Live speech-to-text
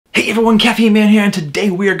Hey everyone, Caffeine Man here, and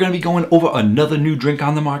today we are going to be going over another new drink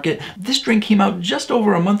on the market. This drink came out just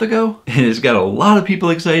over a month ago, and it's got a lot of people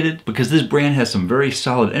excited because this brand has some very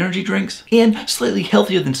solid energy drinks and slightly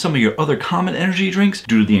healthier than some of your other common energy drinks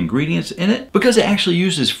due to the ingredients in it, because it actually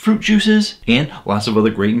uses fruit juices and lots of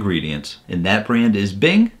other great ingredients. And that brand is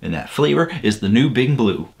Bing, and that flavor is the new Bing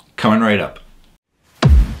Blue. Coming right up.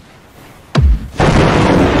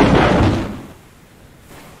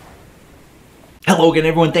 Hello again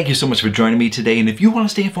everyone, thank you so much for joining me today, and if you want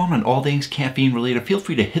to stay informed on all things caffeine related, feel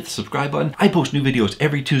free to hit the subscribe button. I post new videos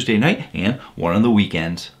every Tuesday night and one on the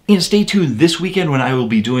weekends. And stay tuned this weekend when I will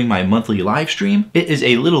be doing my monthly live stream. It is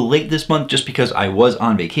a little late this month just because I was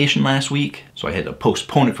on vacation last week, so I had to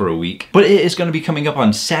postpone it for a week. But it is going to be coming up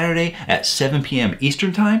on Saturday at 7 p.m.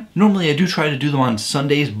 Eastern time. Normally I do try to do them on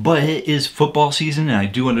Sundays, but it is football season and I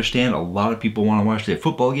do understand a lot of people want to watch their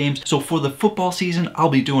football games. So for the football season, I'll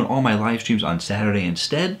be doing all my live streams on Saturday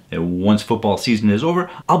instead. And once football season is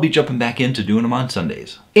over, I'll be jumping back into doing them on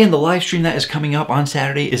Sundays. And the live stream that is coming up on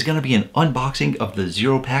Saturday is going to be an unboxing of the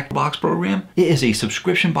Zero Pack box program. It is a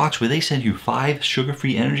subscription box where they send you 5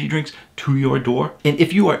 sugar-free energy drinks to your door. And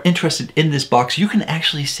if you are interested in this box, you can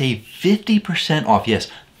actually save 50% off. Yes,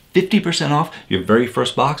 50% off your very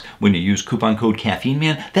first box when you use coupon code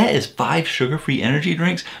CaffeineMan. That is 5 sugar-free energy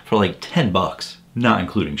drinks for like 10 bucks. Not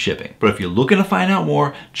including shipping. But if you're looking to find out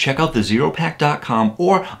more, check out thezeropack.com,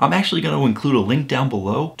 or I'm actually going to include a link down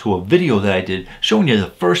below to a video that I did showing you the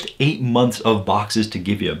first 8 months of boxes to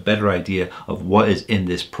give you a better idea of what is in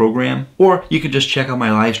this program. Or you can just check out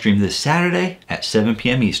my live stream this Saturday at 7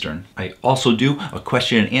 p.m. Eastern. I also do a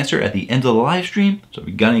question and answer at the end of the live stream, so if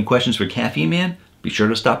you got any questions for Caffeine Man, be sure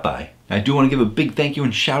to stop by. I do want to give a big thank you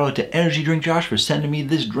and shout out to Energy Drink Josh for sending me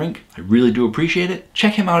this drink. I really do appreciate it.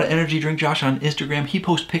 Check him out at Energy Drink Josh on Instagram. He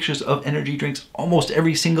posts pictures of energy drinks almost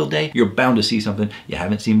every single day. You're bound to see something you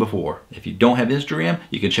haven't seen before. If you don't have Instagram,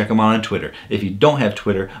 you can check him out on Twitter. If you don't have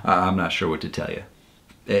Twitter, I'm not sure what to tell you.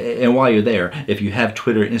 And while you're there, if you have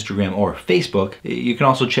Twitter, Instagram, or Facebook, you can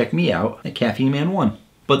also check me out at Caffeine Man 1.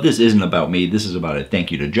 But this isn't about me. This is about a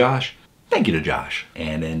thank you to Josh. Thank you to Josh.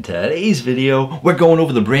 And in today's video, we're going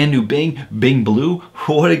over the brand new Bing Blue.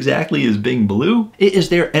 What exactly is Bing Blue? It is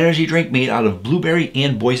their energy drink made out of blueberry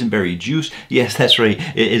and boysenberry juice. Yes, that's right.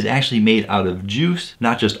 It is actually made out of juice,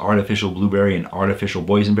 not just artificial blueberry and artificial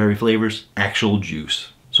boysenberry flavors, actual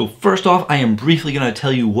juice. So first off, I am briefly going to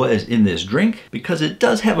tell you what is in this drink because it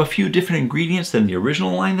does have a few different ingredients than the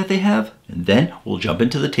original line that they have. And then we'll jump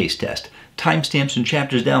into the taste test. Timestamps and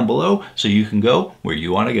chapters down below so you can go where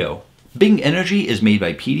you want to go. Bing Energy is made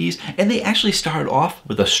by PD's, and they actually started off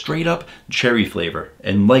with a straight up cherry flavor.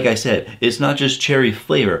 And like I said, it's not just cherry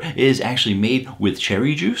flavor, it is actually made with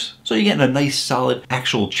cherry juice. So you're getting a nice solid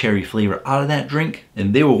actual cherry flavor out of that drink.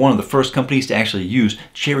 And they were one of the first companies to actually use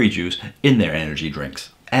cherry juice in their energy drinks.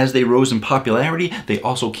 As they rose in popularity, they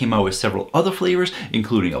also came out with several other flavors,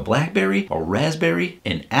 including a blackberry, a raspberry,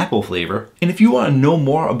 and apple flavor. And if you want to know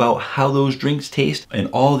more about how those drinks taste and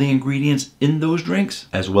all the ingredients in those drinks,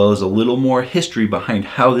 as well as a little more history behind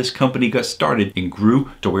how this company got started and grew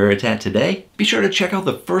to where it's at today, be sure to check out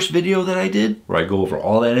the first video that I did where I go over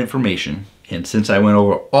all that information. And since I went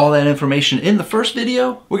over all that information in the first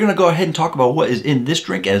video, we're gonna go ahead and talk about what is in this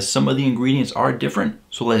drink as some of the ingredients are different.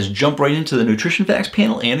 So let's jump right into the nutrition facts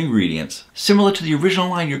panel and ingredients. Similar to the original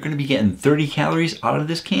line, you're gonna be getting 30 calories out of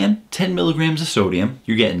this can, 10 milligrams of sodium,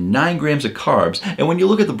 you're getting 9 grams of carbs, and when you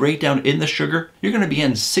look at the breakdown in the sugar, you're gonna be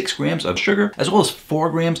getting 6 grams of sugar, as well as 4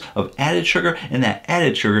 grams of added sugar, and that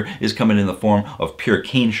added sugar is coming in the form of pure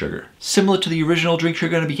cane sugar. Similar to the original drink, you're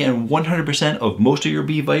gonna be getting 100% of most of your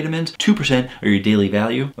B vitamins, 2% are your daily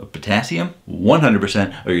value of potassium,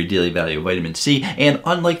 100% are your daily value of vitamin C, and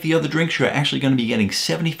unlike the other drinks, you're actually going to be getting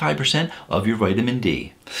 75% of your vitamin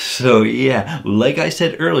D. So yeah, like I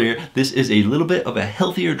said earlier, this is a little bit of a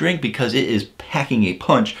healthier drink because it is packing a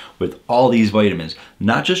punch with all these vitamins.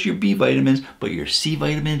 Not just your B vitamins, but your C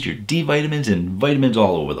vitamins, your D vitamins, and vitamins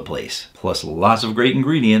all over the place. Plus lots of great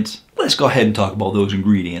ingredients. Let's go ahead and talk about those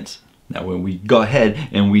ingredients. Now when we go ahead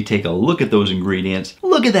and we take a look at those ingredients,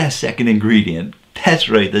 look at that second ingredient. That's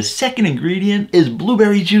right, the second ingredient is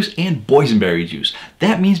blueberry juice and boysenberry juice.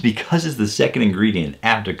 That means because it's the second ingredient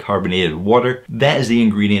after carbonated water, that is the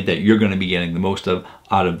ingredient that you're going to be getting the most of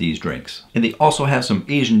out of these drinks. And they also have some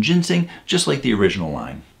Asian ginseng, just like the original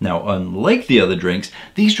line. Now, unlike the other drinks,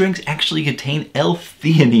 these drinks actually contain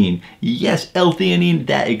L-theanine. Yes, L-theanine,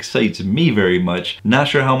 that excites me very much. Not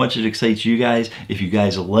sure how much it excites you guys. If you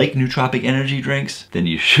guys like nootropic energy drinks, then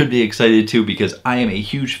you should be excited too, because I am a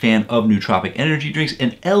huge fan of nootropic energy drinks,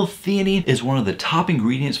 and L-theanine is one of the top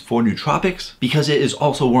ingredients for nootropics because it is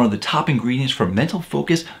also one of the top ingredients for mental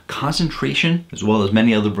focus, concentration, as well as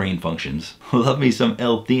many other brain functions. Love me some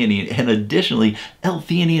L-theanine, and additionally,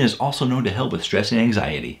 L-theanine is also known to help with stress and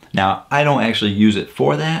anxiety. Now, I don't actually use it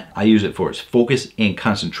for that. I use it for its focus and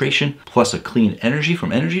concentration, plus a clean energy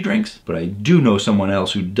from energy drinks, but I do know someone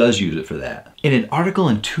else who does use it for that. In an article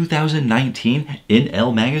in 2019 in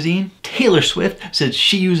Elle magazine, Taylor Swift said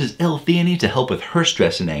she uses L-theanine to help with her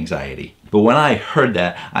stress and anxiety. But when I heard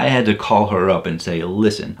that, I had to call her up and say,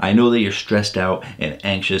 listen, I know that you're stressed out and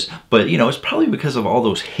anxious, but you know, it's probably because of all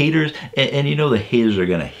those haters, and you know the haters are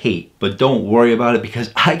gonna hate. But don't worry about it,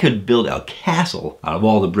 because I could build a castle out of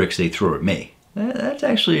all the bricks they throw at me. That's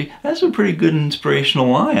a pretty good inspirational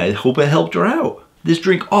line. I hope it helped her out. This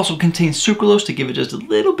drink also contains sucralose to give it just a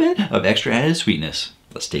little bit of extra added sweetness.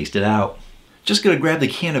 Let's taste it out. Just gonna grab the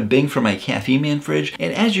can of Bing from my Caffeine Man fridge,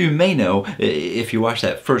 and as you may know, if you watched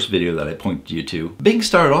that first video that I pointed you to, Bing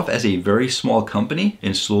started off as a very small company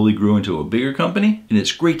and slowly grew into a bigger company, and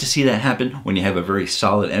it's great to see that happen when you have a very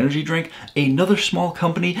solid energy drink. Another small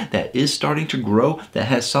company that is starting to grow that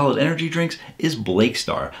has solid energy drinks is Blake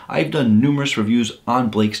Star. I've done numerous reviews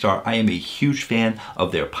on Blake Star. I am a huge fan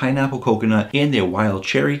of their pineapple coconut and their wild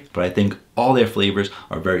cherry, but I think all their flavors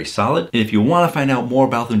are very solid. And if you want to find out more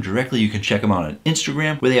about them directly, you can check them out on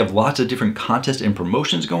Instagram, where they have lots of different contests and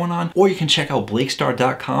promotions going on, or you can check out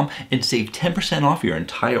blakestar.com and save 10% off your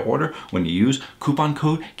entire order when you use coupon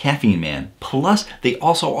code CaffeineMan. Plus, they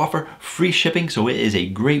also offer free shipping, so it is a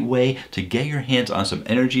great way to get your hands on some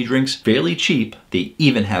energy drinks fairly cheap. They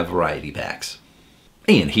even have variety packs.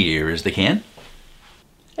 And here is the can.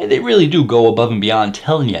 And they really do go above and beyond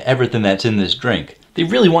telling you everything that's in this drink. They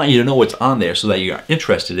really want you to know what's on there so that you are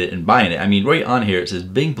interested in buying it. I mean, right on here it says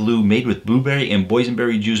Bing Blue, made with blueberry and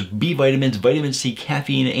boysenberry juice, B vitamins, vitamin C,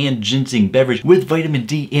 caffeine, and ginseng beverage with vitamin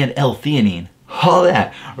D and L-theanine. All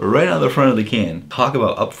that right on the front of the can. Talk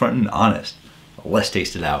about upfront and honest. Let's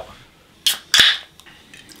taste it out.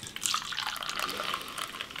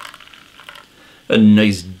 A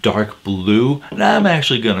nice dark blue, and I'm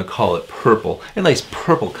actually gonna call it purple. A nice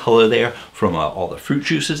purple color there from all the fruit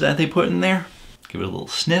juices that they put in there. Give it a little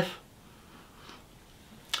sniff.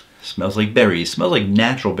 Smells like berries. Smells like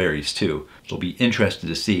natural berries too. It'll be interesting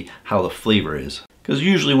to see how the flavor is. Because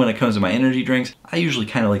usually when it comes to my energy drinks, I usually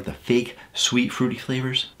kind of like the fake, sweet, fruity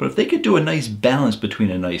flavors. But if they could do a nice balance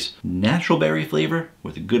between a nice natural berry flavor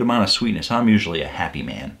with a good amount of sweetness, I'm usually a happy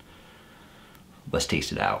man. Let's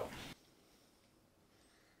taste it out.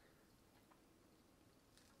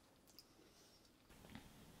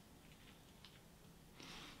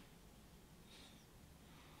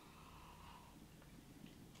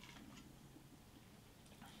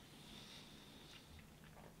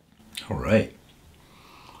 All right.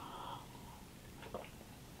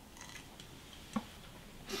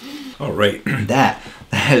 All right, that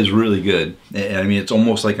is really good. I mean, it's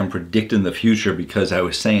almost like I'm predicting the future, because I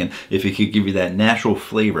was saying if it could give you that natural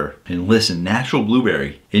flavor, and listen, natural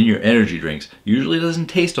blueberry in your energy drinks usually doesn't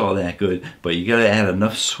taste all that good, but you gotta add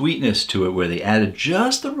enough sweetness to it where they added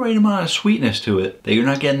just the right amount of sweetness to it that you're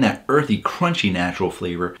not getting that earthy, crunchy natural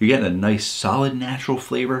flavor. You're getting a nice, solid natural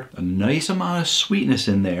flavor, a nice amount of sweetness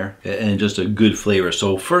in there, and just a good flavor.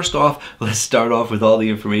 So first off, let's start off with all the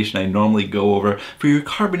information I normally go over. For your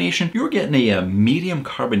carbonation, you're getting a medium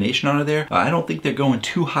carbonation out of there. I don't think they're going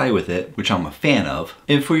too high with it, which I'm a fan of.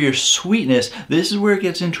 And for your sweetness, this is where it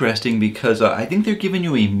gets interesting, because I think they're giving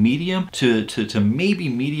you a medium to maybe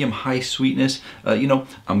medium high sweetness. You know,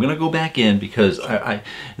 I'm gonna go back in, because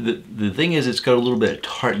the thing is, it's got a little bit of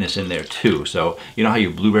tartness in there too. So you know how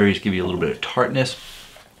your blueberries give you a little bit of tartness?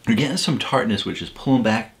 You're getting some tartness, which is pulling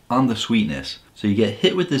back on the sweetness. So you get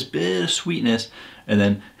hit with this bit of sweetness, and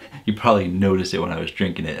then you probably noticed it when I was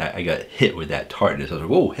drinking it. I got hit with that tartness. I was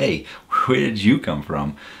like, whoa, hey, where did you come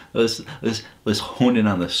from? Let's hone in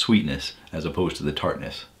on the sweetness as opposed to the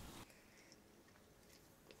tartness.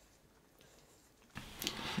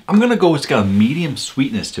 I'm gonna go, it's got a medium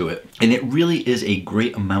sweetness to it, and it really is a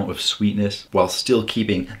great amount of sweetness while still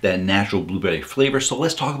keeping that natural blueberry flavor. So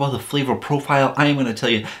let's talk about the flavor profile. I am gonna tell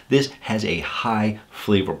you, this has a high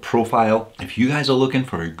flavor profile. If you guys are looking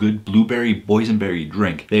for a good blueberry boysenberry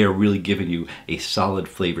drink, they are really giving you a solid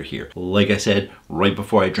flavor here. Like I said, right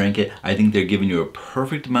before I drank it, I think they're giving you a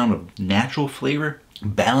perfect amount of natural flavor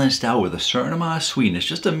balanced out with a certain amount of sweetness,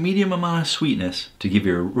 just a medium amount of sweetness to give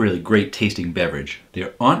you a really great tasting beverage.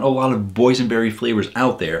 There aren't a lot of boysenberry flavors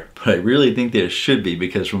out there, but I really think there should be,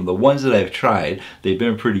 because from the ones that I've tried, they've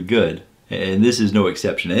been pretty good. And this is no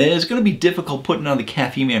exception. And it's going to be difficult putting on the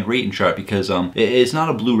Caffeine Man rating chart because it's not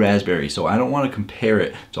a blue raspberry, so I don't want to compare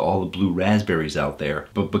it to all the blue raspberries out there,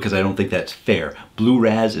 but because I don't think that's fair. Blue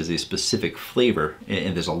raz is a specific flavor,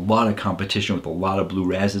 and there's a lot of competition with a lot of blue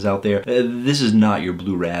razes out there. This is not your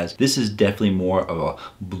blue raz. This is definitely more of a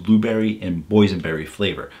blueberry and boysenberry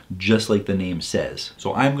flavor, just like the name says.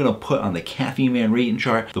 So I'm going to put on the Caffeine Man rating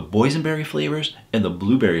chart the boysenberry flavors and the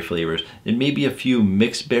blueberry flavors, and maybe a few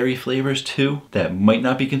mixed berry flavors too that might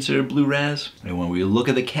not be considered blue raz. And when we look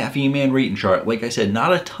at the Caffeine Man rating chart, like I said,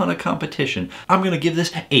 not a ton of competition. I'm gonna give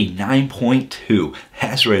this a 9.2.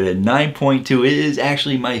 That's right, a 9.2. It is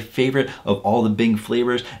actually my favorite of all the Bing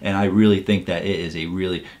flavors, and I really think that it is a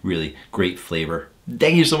really, really great flavor.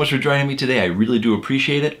 Thank you so much for joining me today. I really do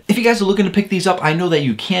appreciate it. If you guys are looking to pick these up, I know that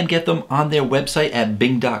you can get them on their website at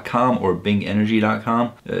bing.com or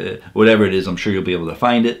bingenergy.com. Whatever it is, I'm sure you'll be able to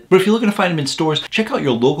find it. But if you're looking to find them in stores, check out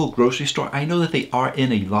your local grocery store. I know that they are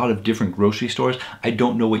in a lot of different grocery stores. I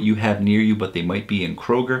don't know what you have near you, but they might be in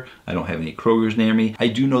Kroger. I don't have any Krogers near me. I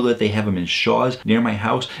do know that they have them in Shaw's near my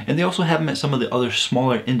house, and they also have them at some of the other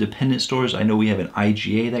smaller independent stores. I know we have an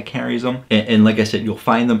IGA that carries them. And like I said, you'll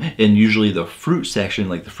find them in usually the fruit section,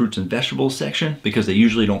 like the fruits and vegetables section, because they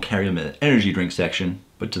usually don't carry them in the energy drink section.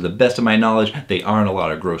 But to the best of my knowledge, they are in a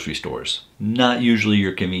lot of grocery stores, not usually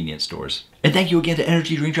your convenience stores. And thank you again to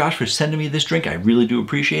Energy Drink Josh for sending me this drink. I really do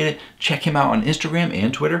appreciate it. Check him out on Instagram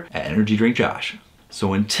and Twitter at Energy Drink Josh.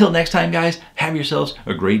 So until next time, guys, have yourselves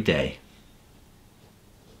a great day.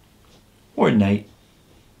 Or night.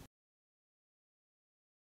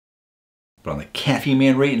 But on the Caffeine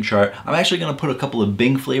Man rating chart, I'm actually going to put a couple of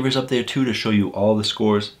Bing flavors up there too to show you all the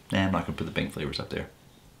scores. Nah, I'm not going to put the Bing flavors up there.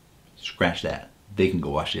 Scratch that. They can go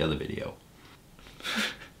watch the other video.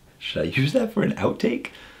 Should I use that for an outtake?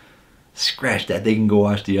 Scratch that. They can go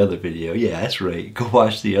watch the other video. Yeah, that's right. Go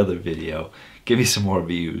watch the other video. Give me some more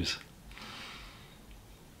views.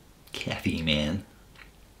 Caffeine Man.